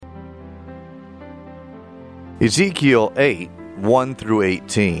Ezekiel 8, 1 through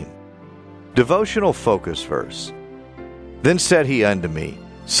 18. Devotional focus verse. Then said he unto me,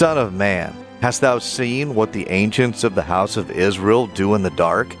 Son of man, hast thou seen what the ancients of the house of Israel do in the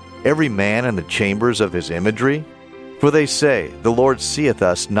dark, every man in the chambers of his imagery? For they say, The Lord seeth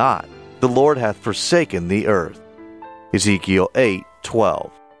us not, the Lord hath forsaken the earth. Ezekiel 8,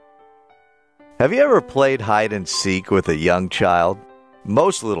 12. Have you ever played hide and seek with a young child?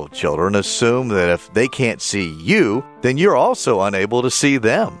 Most little children assume that if they can't see you, then you're also unable to see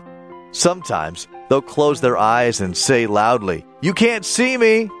them. Sometimes they'll close their eyes and say loudly, You can't see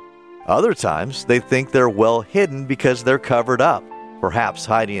me! Other times they think they're well hidden because they're covered up, perhaps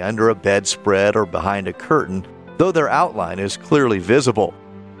hiding under a bedspread or behind a curtain, though their outline is clearly visible.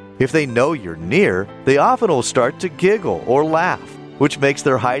 If they know you're near, they often will start to giggle or laugh, which makes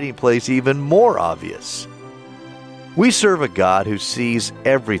their hiding place even more obvious. We serve a God who sees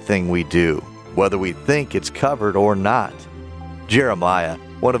everything we do, whether we think it's covered or not. Jeremiah,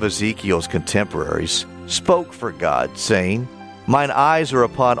 one of Ezekiel's contemporaries, spoke for God, saying, Mine eyes are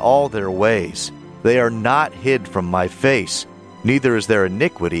upon all their ways. They are not hid from my face, neither is their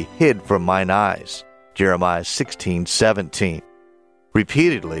iniquity hid from mine eyes. Jeremiah 16:17.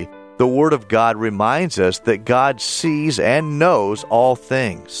 Repeatedly, the Word of God reminds us that God sees and knows all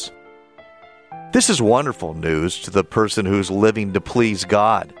things. This is wonderful news to the person who's living to please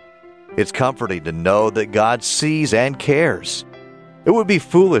God. It's comforting to know that God sees and cares. It would be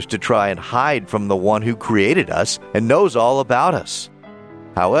foolish to try and hide from the one who created us and knows all about us.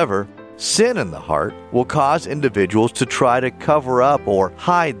 However, sin in the heart will cause individuals to try to cover up or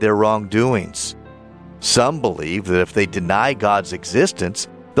hide their wrongdoings. Some believe that if they deny God's existence,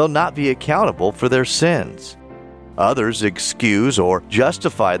 they'll not be accountable for their sins. Others excuse or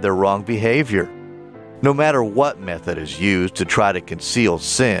justify their wrong behavior. No matter what method is used to try to conceal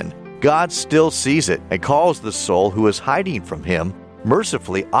sin, God still sees it and calls the soul who is hiding from Him,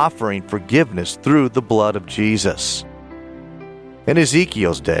 mercifully offering forgiveness through the blood of Jesus. In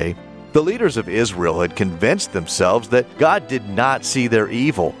Ezekiel's day, the leaders of Israel had convinced themselves that God did not see their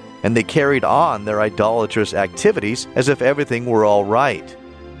evil, and they carried on their idolatrous activities as if everything were all right.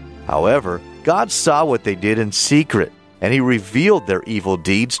 However, God saw what they did in secret, and He revealed their evil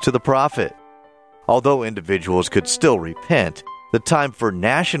deeds to the prophet. Although individuals could still repent, the time for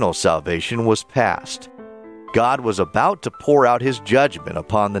national salvation was past. God was about to pour out His judgment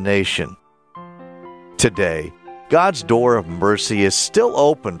upon the nation. Today, God's door of mercy is still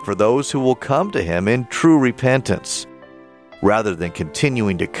open for those who will come to Him in true repentance. Rather than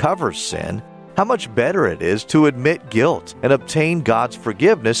continuing to cover sin, how much better it is to admit guilt and obtain God's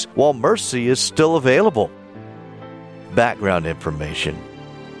forgiveness while mercy is still available. Background information.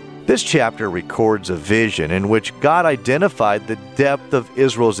 This chapter records a vision in which God identified the depth of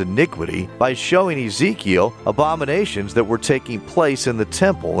Israel's iniquity by showing Ezekiel abominations that were taking place in the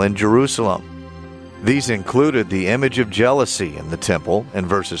temple in Jerusalem. These included the image of jealousy in the temple in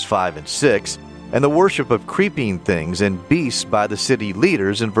verses 5 and 6, and the worship of creeping things and beasts by the city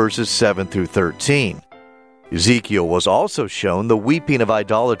leaders in verses 7 through 13. Ezekiel was also shown the weeping of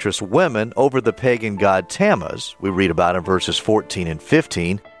idolatrous women over the pagan god Tammuz, we read about in verses 14 and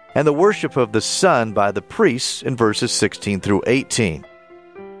 15, and the worship of the sun by the priests in verses 16 through 18.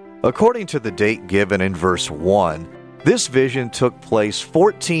 According to the date given in verse 1, this vision took place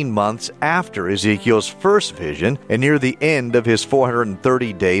 14 months after Ezekiel's first vision and near the end of his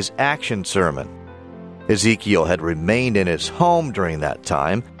 430 days action sermon. Ezekiel had remained in his home during that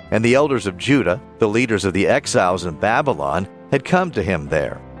time, and the elders of Judah, the leaders of the exiles in Babylon, had come to him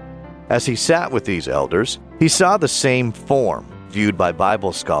there. As he sat with these elders, he saw the same form, viewed by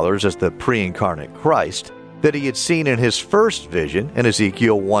Bible scholars as the pre-incarnate Christ, that he had seen in his first vision in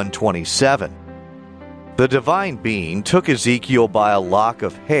Ezekiel 1:27. The divine being took Ezekiel by a lock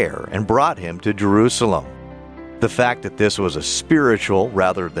of hair and brought him to Jerusalem. The fact that this was a spiritual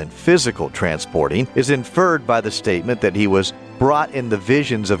rather than physical transporting is inferred by the statement that he was brought in the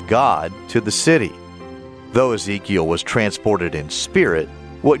visions of God to the city. Though Ezekiel was transported in spirit,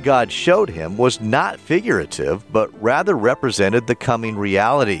 what God showed him was not figurative, but rather represented the coming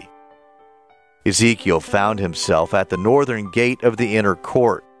reality. Ezekiel found himself at the northern gate of the inner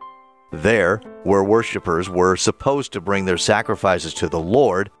court. There, where worshipers were supposed to bring their sacrifices to the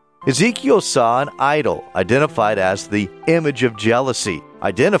Lord, Ezekiel saw an idol identified as the image of jealousy,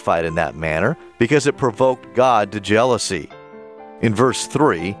 identified in that manner because it provoked God to jealousy. In verse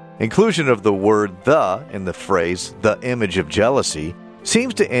 3, inclusion of the word "the" in the phrase, "the image of jealousy,"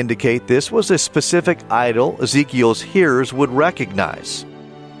 seems to indicate this was a specific idol Ezekiel's hearers would recognize.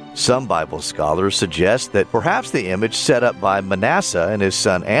 Some Bible scholars suggest that perhaps the image set up by Manasseh and his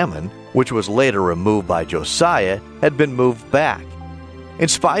son Ammon, which was later removed by Josiah, had been moved back. In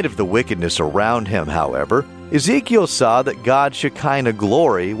spite of the wickedness around him, however, Ezekiel saw that God's Shekinah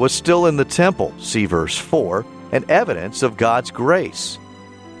glory was still in the temple, see verse 4, and evidence of God's grace.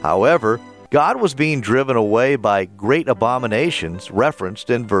 However, God was being driven away by great abominations referenced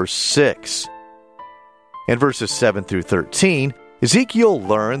in verse 6. In verses 7 through 13, Ezekiel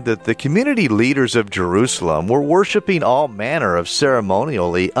learned that the community leaders of Jerusalem were worshiping all manner of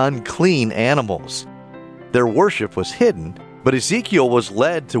ceremonially unclean animals. Their worship was hidden, but Ezekiel was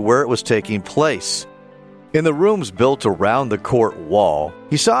led to where it was taking place. In the rooms built around the court wall,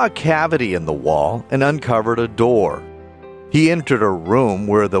 he saw a cavity in the wall and uncovered a door. He entered a room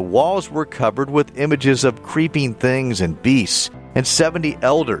where the walls were covered with images of creeping things and beasts, and 70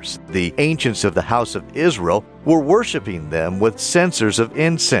 elders, the ancients of the house of Israel, were worshiping them with censers of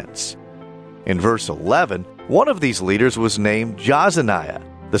incense. In verse 11, one of these leaders was named Jazaniah,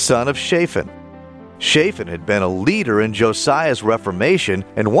 the son of Shaphan. Shaphan had been a leader in Josiah's reformation,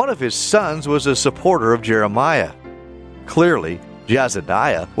 and one of his sons was a supporter of Jeremiah. Clearly,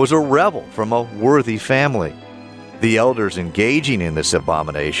 Jazaniah was a rebel from a worthy family. The elders engaging in this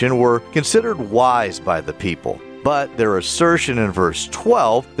abomination were considered wise by the people, but their assertion in verse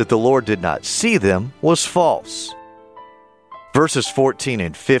 12 that the Lord did not see them was false. Verses 14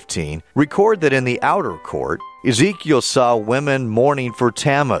 and 15 record that in the outer court, Ezekiel saw women mourning for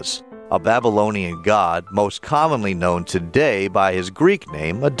Tammuz, a Babylonian god most commonly known today by his Greek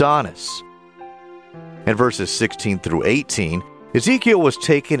name Adonis. In verses 16 through 18, Ezekiel was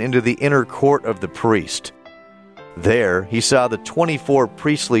taken into the inner court of the priest. There, he saw the 24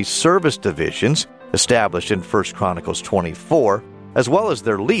 priestly service divisions established in 1 Chronicles 24, as well as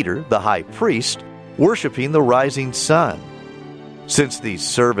their leader, the high priest, worshiping the rising sun. Since these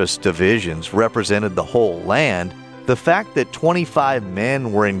service divisions represented the whole land, the fact that 25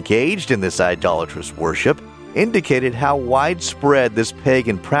 men were engaged in this idolatrous worship indicated how widespread this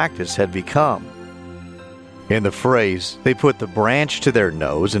pagan practice had become. In the phrase, "they put the branch to their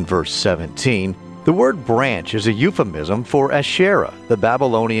nose" in verse 17, the word branch is a euphemism for Asherah, the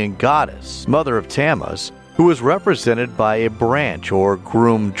Babylonian goddess, mother of Tammuz, who was represented by a branch or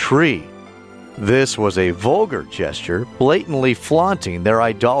groomed tree. This was a vulgar gesture, blatantly flaunting their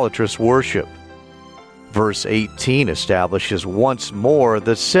idolatrous worship. Verse 18 establishes once more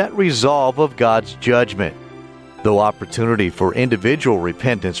the set resolve of God's judgment. Though opportunity for individual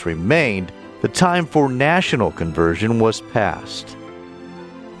repentance remained, the time for national conversion was past.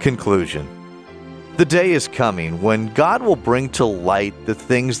 Conclusion. The day is coming when God will bring to light the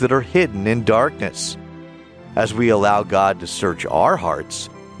things that are hidden in darkness. As we allow God to search our hearts,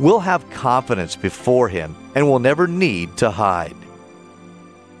 we'll have confidence before Him and will never need to hide.